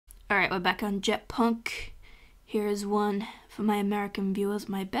Alright, we're back on JetPunk. Here's one for my American viewers.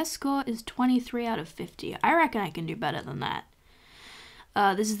 My best score is 23 out of 50. I reckon I can do better than that.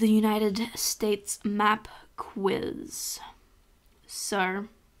 This is the United States map quiz. So,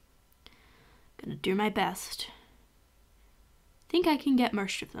 gonna do my best. Think I can get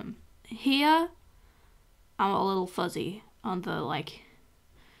most of them. Here, I'm a little fuzzy on the,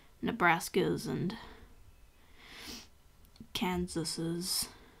 Nebraskas and Kansases,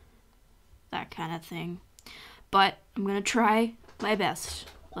 that kind of thing. But I'm gonna try my best.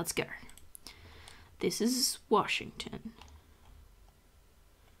 Let's go. This is Washington.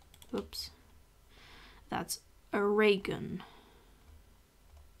 Oops. That's Oregon.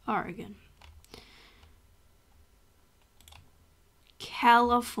 Oregon.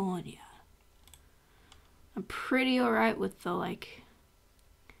 California. I'm pretty alright with the,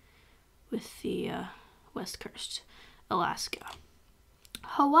 West Coast. Alaska.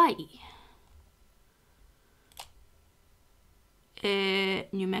 Hawaii.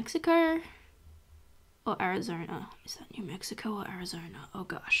 New Mexico or Arizona? Is that New Mexico or Arizona? Oh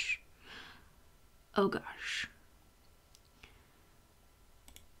gosh. Oh gosh.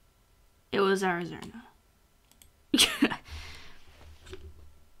 It was Arizona.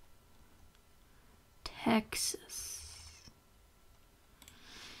 Texas.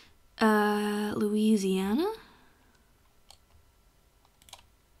 Louisiana?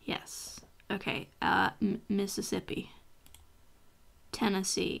 Yes. Okay. Mississippi.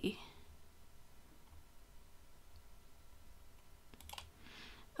 Tennessee.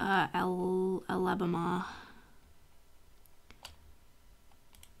 Alabama.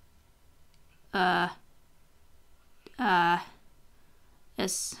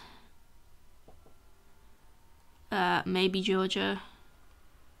 Maybe Georgia.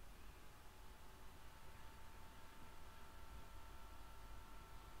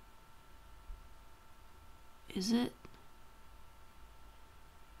 Is it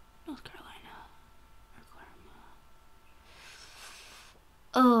North Carolina?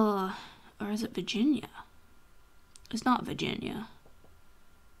 Or is it Virginia? It's not Virginia.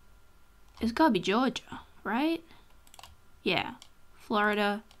 It's gotta be Georgia, right? Yeah.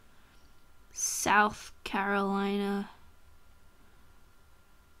 Florida. South Carolina.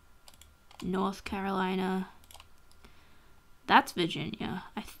 North Carolina. That's Virginia,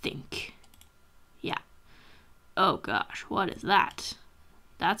 I think. Yeah. Oh gosh, what is that?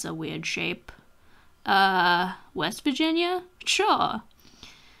 That's a weird shape. West Virginia? Sure.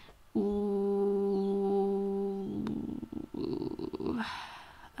 Ooh.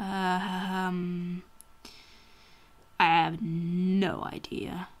 I have no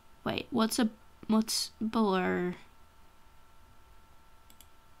idea. Wait, what's below?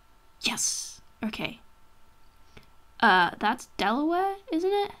 Yes. Okay. That's Delaware,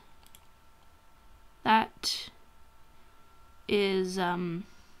 isn't it? That is, the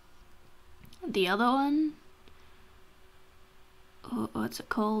other one. What's it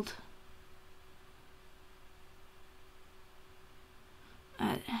called?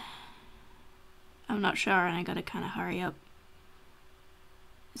 I'm not sure, and I gotta kind of hurry up.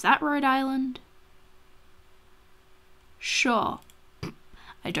 Is that Rhode Island? Sure.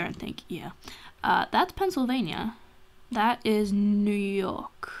 I don't think, yeah. That's Pennsylvania. That is New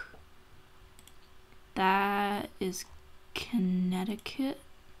York. That is Connecticut.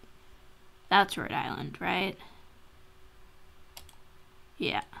 That's Rhode Island, right?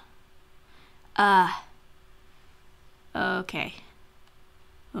 Yeah. Okay.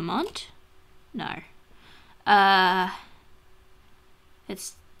 Vermont? No.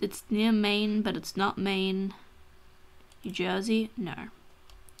 It's near Maine, but it's not Maine. New Jersey? No.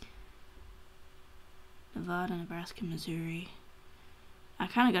 Nevada, Nebraska, Missouri. I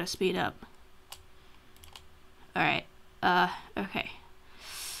kind of gotta speed up. Alright. Okay.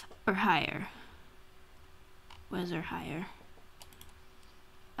 Ohio. Where's Ohio?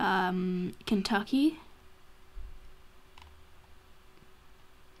 Kentucky.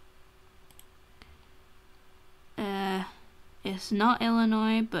 It's not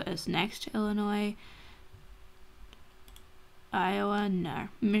Illinois, but it's next to Illinois. Iowa, no.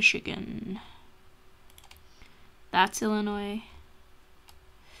 Michigan. That's Illinois.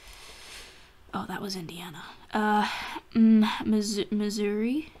 Oh, that was Indiana.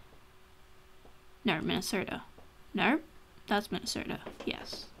 Missouri? No, Minnesota. No, that's Minnesota.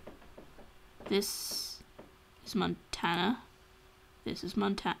 Yes. This is Montana. This is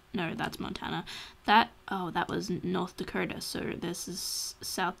Montana. No, that's Montana. That was North Dakota. So this is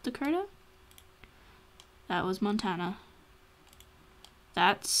South Dakota. That was Montana.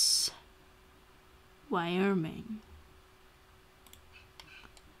 That's Wyoming.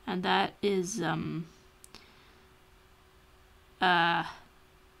 And that is, Iowa?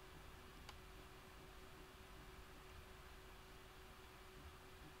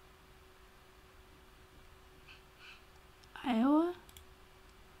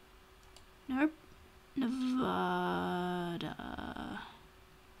 Nope. Nevada.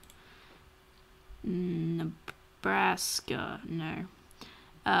 Nebraska. No.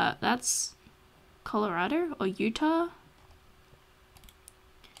 That's Colorado or Utah?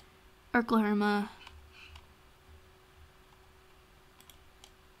 Oklahoma.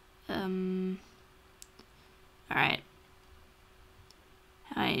 Alright.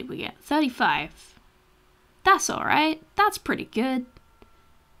 How many did we get? 35. That's alright. That's pretty good.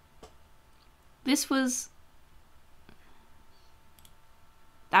 This was...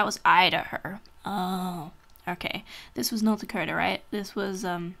 That was Idaho. Oh. Okay. This was North Dakota, right? This was,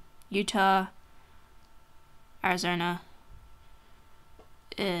 Utah, Arizona,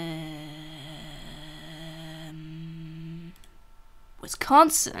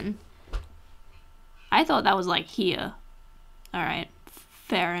 Wisconsin? I thought that was like here. Alright,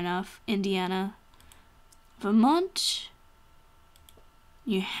 fair enough. Indiana, Vermont,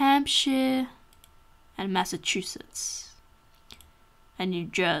 New Hampshire, and Massachusetts. And New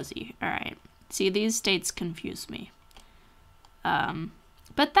Jersey. Alright. See, these states confuse me.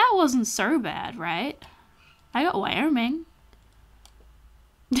 But that wasn't so bad, right? I got Wyoming.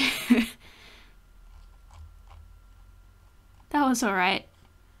 That was alright.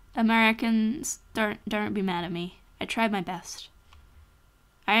 Americans, don't be mad at me. I tried my best.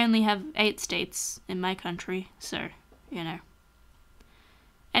 I only have 8 states in my country, so, you know.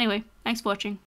 Anyway, thanks for watching.